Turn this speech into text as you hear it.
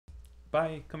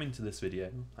By coming to this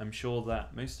video, I'm sure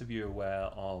that most of you are aware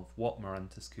of what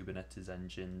Mirantis Kubernetes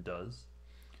Engine does,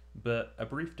 but a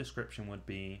brief description would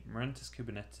be Mirantis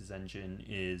Kubernetes Engine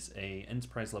is an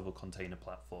enterprise level container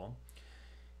platform.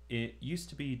 It used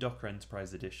to be Docker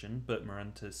Enterprise Edition, but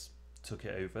Mirantis took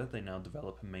it over. They now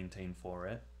develop and maintain for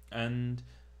it, and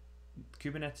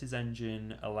Kubernetes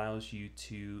Engine allows you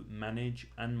to manage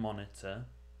and monitor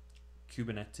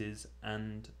Kubernetes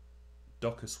and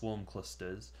Docker Swarm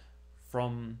clusters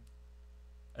from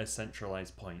a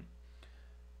centralized point,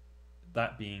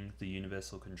 that being the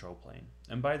universal control plane.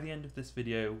 And by the end of this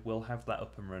video, we'll have that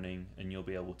up and running and you'll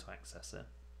be able to access it.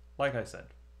 Like I said,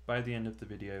 by the end of the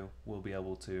video, we'll be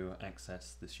able to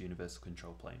access this universal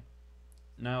control plane.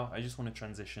 Now, I just want to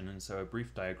transition and show a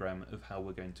brief diagram of how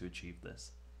we're going to achieve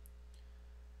this.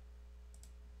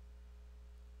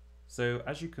 So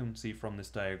as you can see from this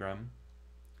diagram,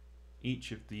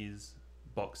 each of these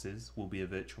boxes will be a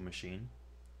virtual machine.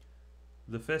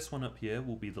 The first one up here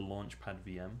will be the Launchpad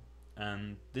VM,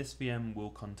 and this VM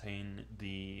will contain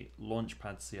the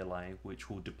Launchpad CLI, which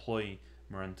will deploy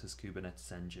Mirantis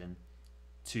Kubernetes Engine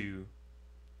to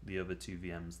the other two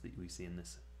VMs that we see in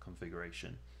this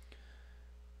configuration.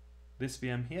 This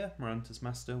VM here, Mirantis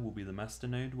Master, will be the master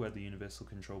node where the universal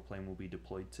control plane will be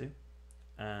deployed to,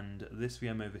 and this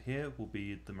VM over here will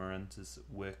be the Mirantis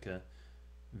Worker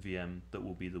VM that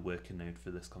will be the worker node for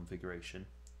this configuration.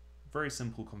 Very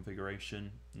simple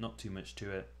configuration, not too much to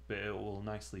it, but it will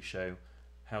nicely show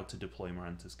how to deploy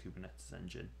Mirantis Kubernetes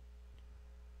Engine.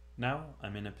 Now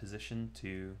I'm in a position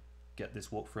to get this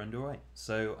walkthrough underway.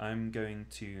 So I'm going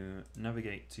to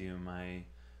navigate to my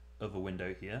other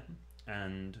window here,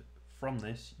 and from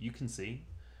this you can see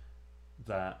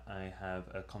that I have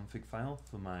a config file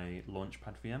for my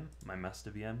Launchpad VM, my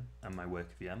master VM, and my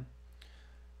worker VM.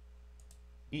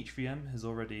 Each VM has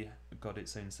already got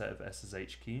its own set of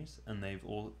SSH keys, and they've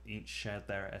all each shared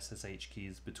their SSH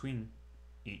keys between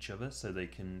each other so they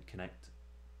can connect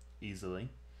easily.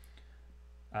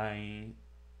 I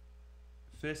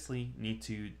firstly need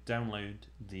to download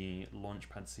the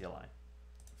Launchpad CLI.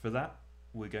 For that,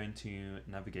 we're going to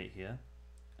navigate here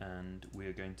and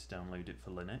we're going to download it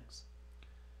for Linux.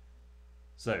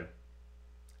 So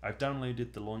I've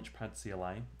downloaded the Launchpad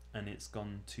CLI and it's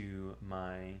gone to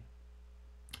my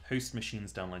host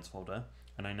machines downloads folder,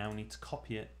 and I now need to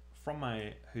copy it from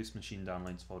my host machine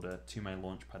downloads folder to my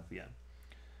Launchpad VM.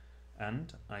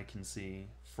 And I can see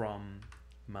from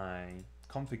my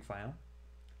config file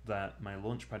that my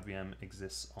Launchpad VM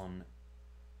exists on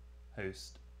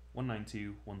host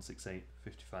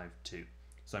 192.168.55.2.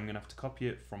 So I'm going to have to copy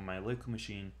it from my local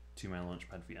machine to my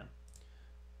Launchpad VM.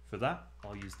 For that,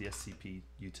 I'll use the SCP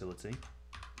utility.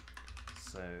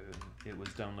 So it was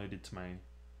downloaded to my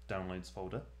downloads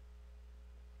folder.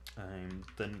 I'm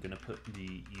then going to put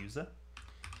the user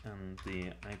and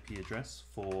the IP address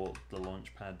for the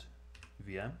Launchpad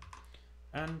VM,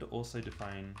 and also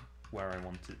define where I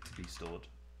want it to be stored.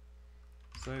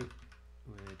 So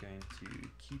we're going to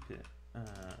keep it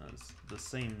as the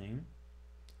same name,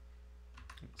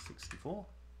 64.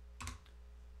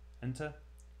 Enter.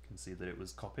 You can see that it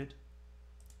was copied.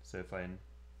 So if I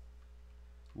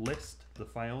list the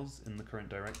files in the current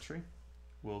directory,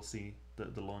 we'll see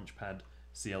that the Launchpad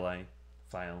CLI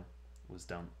file was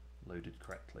downloaded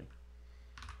correctly.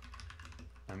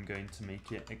 I'm going to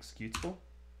make it executable,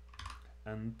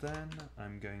 and then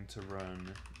I'm going to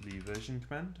run the version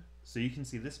command. So you can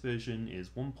see this version is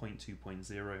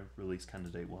 1.2.0 release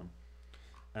candidate 1,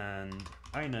 and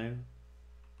I know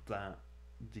that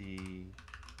the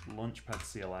Launchpad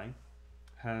CLI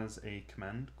has a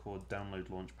command called download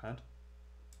launchpad,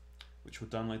 which will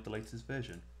download the latest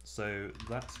version. So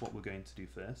that's what we're going to do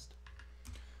first.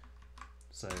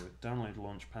 So download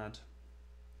launchpad,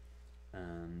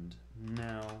 and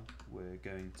now we're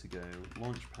going to go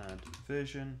launchpad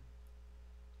version,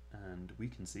 and we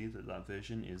can see that that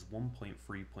version is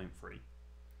 1.3.3.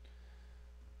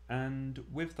 And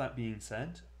with that being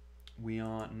said, we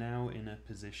are now in a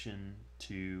position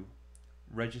to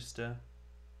register,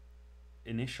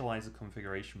 initialize a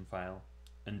configuration file,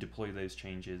 and deploy those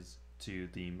changes to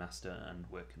the master and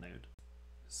worker node.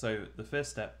 So the first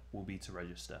step will be to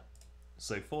register.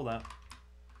 So for that,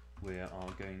 we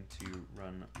are going to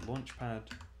run launchpad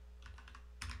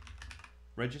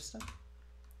register.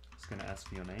 It's going to ask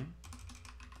for your name.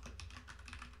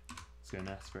 It's going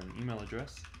to ask for an email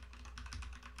address,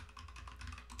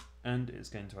 and it's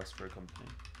going to ask for a company.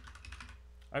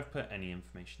 I've put any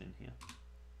information in here.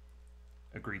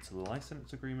 Agree to the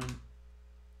license agreement,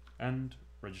 and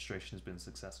registration has been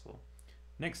successful.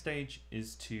 Next stage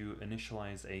is to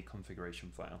initialize a configuration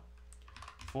file.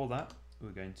 For that, we're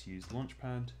going to use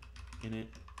launchpad init,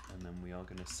 and then we are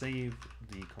going to save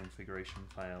the configuration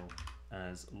file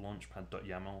as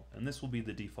launchpad.yaml, and this will be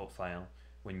the default file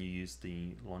when you use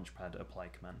the launchpad apply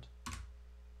command.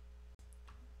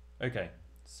 Okay,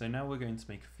 so now we're going to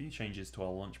make a few changes to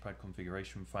our launchpad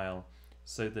configuration file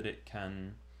so that it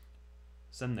can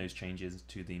send those changes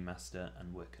to the master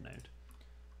and worker node.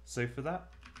 So for that,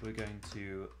 we're going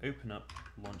to open up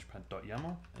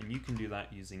launchpad.yaml, and you can do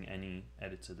that using any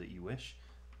editor that you wish.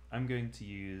 I'm going to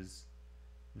use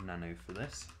Nano for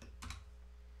this.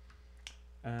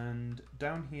 And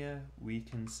down here we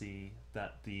can see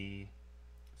that the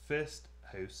first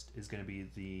host is going to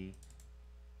be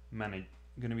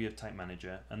a type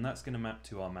manager, and that's going to map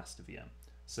to our master VM.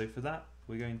 So for that,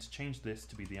 we're going to change this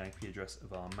to be the IP address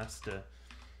of our master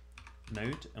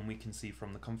node, and we can see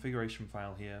from the configuration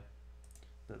file here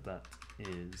that that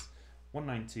is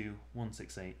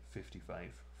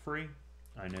 192.168.55.3.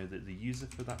 I know that the user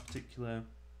for that particular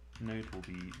node will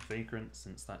be Vagrant,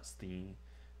 since that's the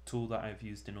tool that I've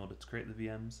used in order to create the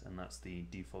VMs, and that's the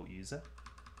default user.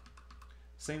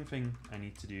 Same thing I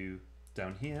need to do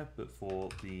down here, but for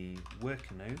the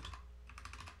worker node.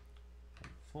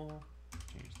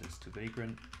 Change this to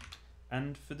Vagrant.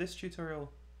 And for this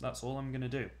tutorial, that's all I'm going to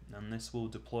do, and this will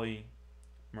deploy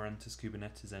Mirantis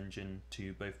Kubernetes Engine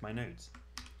to both my nodes.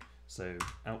 So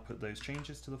output those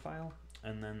changes to the file,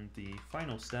 and then the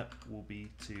final step will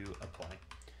be to apply.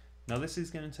 Now this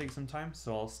is going to take some time,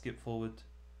 so I'll skip forward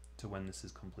to when this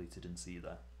is completed and see you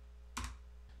there.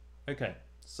 Okay,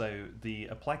 so the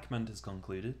apply command has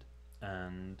concluded,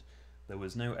 and there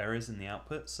was no errors in the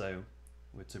output, so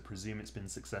we're to presume it's been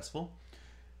successful.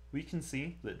 We can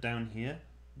see that down here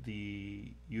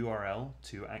the URL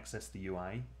to access the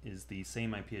UI is the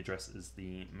same IP address as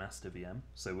the master VM,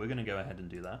 so we're going to go ahead and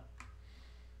do that.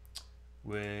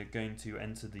 We're going to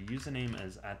enter the username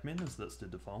as admin, as that's the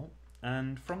default,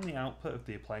 and from the output of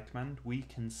the apply command we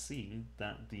can see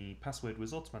that the password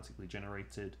was automatically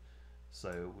generated,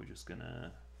 so we're just going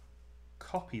to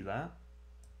copy that,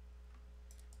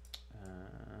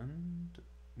 and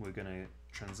we're going to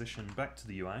transition back to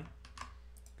the UI. I'm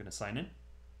going to sign in.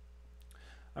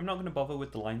 I'm not going to bother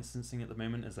with the licensing at the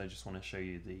moment, as I just want to show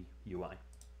you the UI.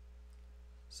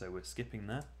 So we're skipping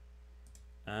there,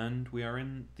 and we are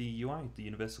in the UI, the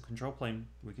universal control plane.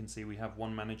 We can see we have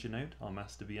one manager node, our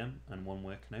master VM, and one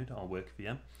worker node, our worker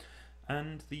VM.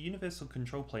 And the universal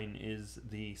control plane is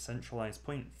the centralized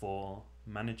point for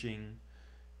managing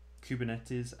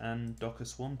Kubernetes and Docker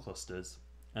Swarm clusters.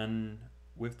 And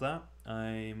with that,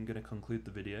 I'm going to conclude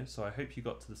the video. So I hope you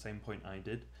got to the same point I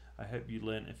did. I hope you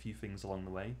learned a few things along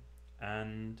the way,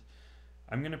 and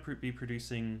I'm going to be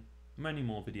producing many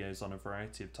more videos on a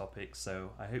variety of topics,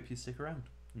 so I hope you stick around.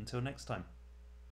 Until next time.